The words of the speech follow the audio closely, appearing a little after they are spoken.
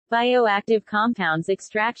Bioactive compounds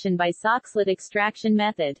extraction by Soxhlet extraction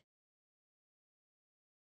method.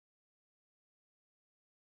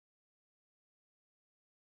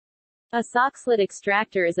 A Soxhlet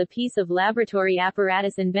extractor is a piece of laboratory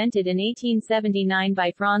apparatus invented in 1879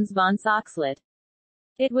 by Franz von Soxhlet.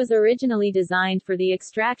 It was originally designed for the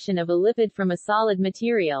extraction of a lipid from a solid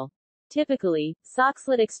material. Typically,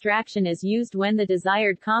 Soxhlet extraction is used when the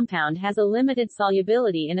desired compound has a limited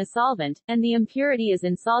solubility in a solvent, and the impurity is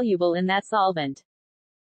insoluble in that solvent.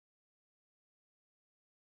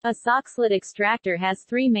 A Soxhlet extractor has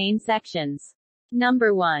three main sections.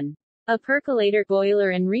 Number 1. A percolator, boiler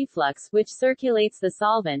and reflux, which circulates the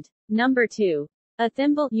solvent. Number 2. A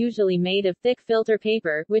thimble, usually made of thick filter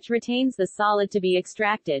paper, which retains the solid to be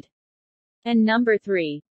extracted. And number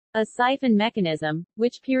 3. A siphon mechanism,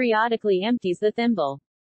 which periodically empties the thimble.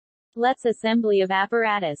 Let's assembly of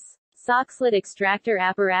apparatus. Soxhlet extractor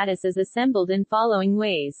apparatus is assembled in following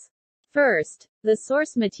ways. First, the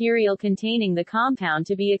source material containing the compound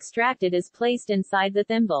to be extracted is placed inside the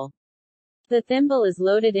thimble. The thimble is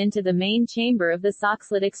loaded into the main chamber of the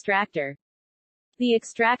Soxhlet extractor. The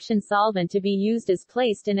extraction solvent to be used is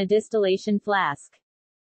placed in a distillation flask.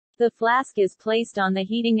 The flask is placed on the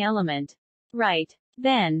heating element. Right.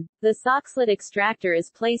 Then, the Soxhlet extractor is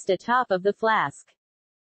placed atop of the flask.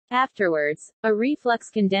 Afterwards, a reflux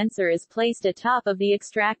condenser is placed atop of the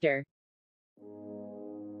extractor.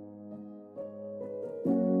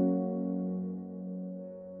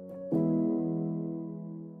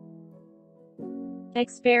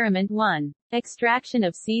 Experiment 1. Extraction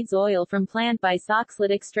of seeds oil from plant by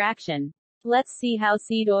Soxhlet extraction. Let's see how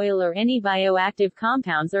seed oil or any bioactive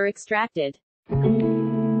compounds are extracted.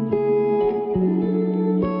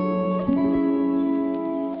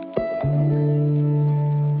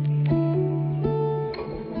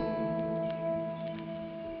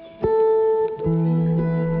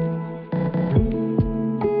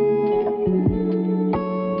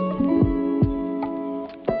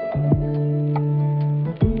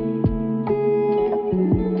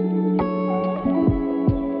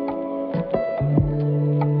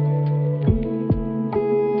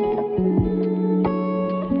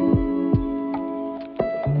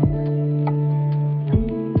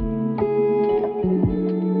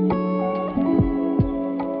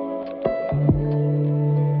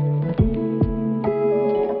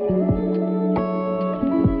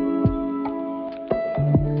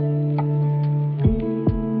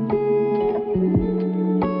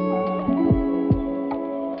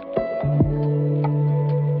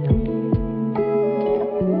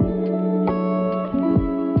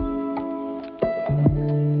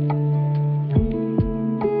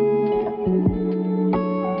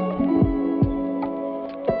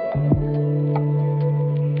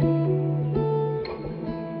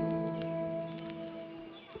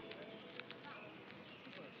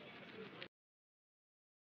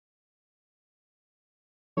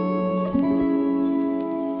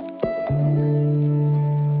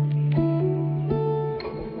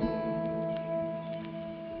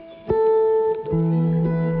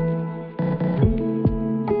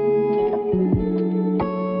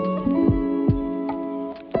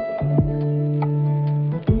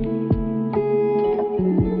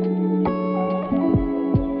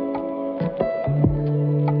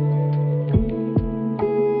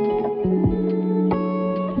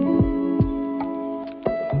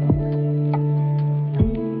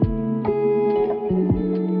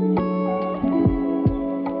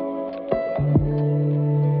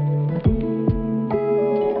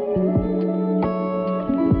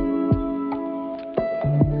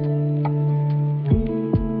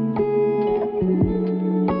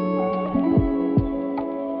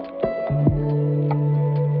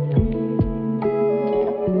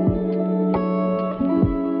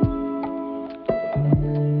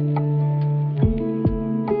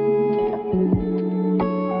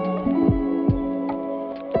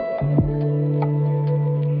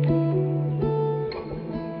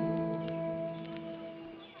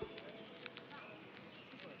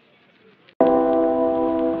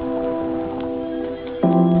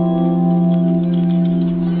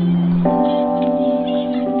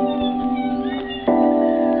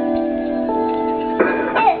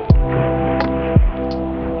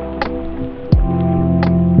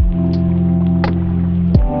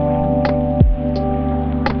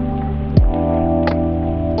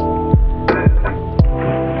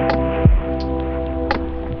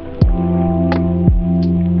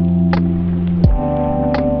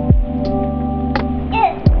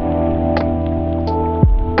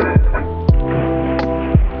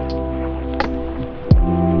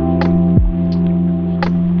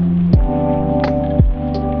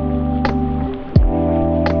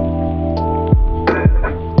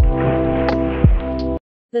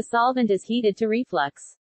 The solvent is heated to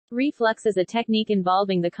reflux. Reflux is a technique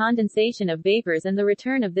involving the condensation of vapors and the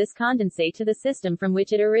return of this condensate to the system from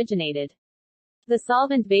which it originated. The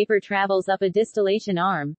solvent vapor travels up a distillation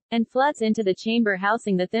arm, and floods into the chamber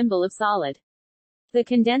housing the thimble of solid. The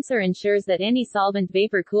condenser ensures that any solvent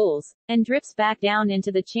vapor cools, and drips back down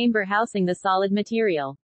into the chamber housing the solid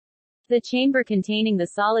material. The chamber containing the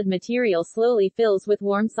solid material slowly fills with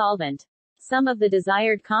warm solvent. Some of the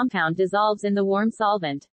desired compound dissolves in the warm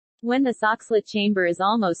solvent. When the Soxhlet chamber is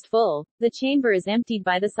almost full, the chamber is emptied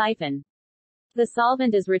by the siphon. The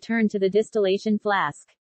solvent is returned to the distillation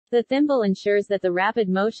flask. The thimble ensures that the rapid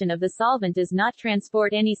motion of the solvent does not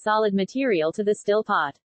transport any solid material to the still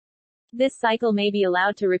pot. This cycle may be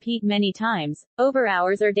allowed to repeat many times, over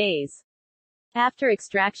hours or days. After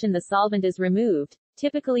extraction, the solvent is removed,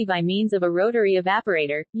 typically by means of a rotary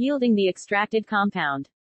evaporator, yielding the extracted compound.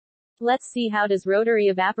 Let's see how does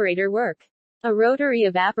rotary evaporator work. A rotary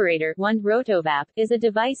evaporator, rotovap, is a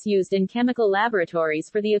device used in chemical laboratories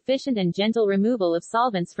for the efficient and gentle removal of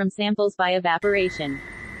solvents from samples by evaporation.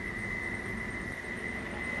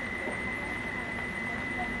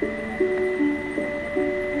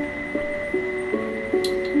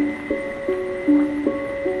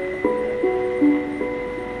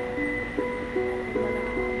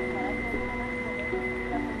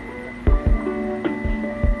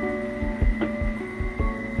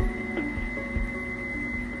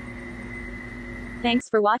 Thanks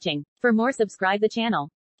for watching. For more, subscribe the channel.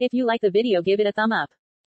 If you like the video, give it a thumb up.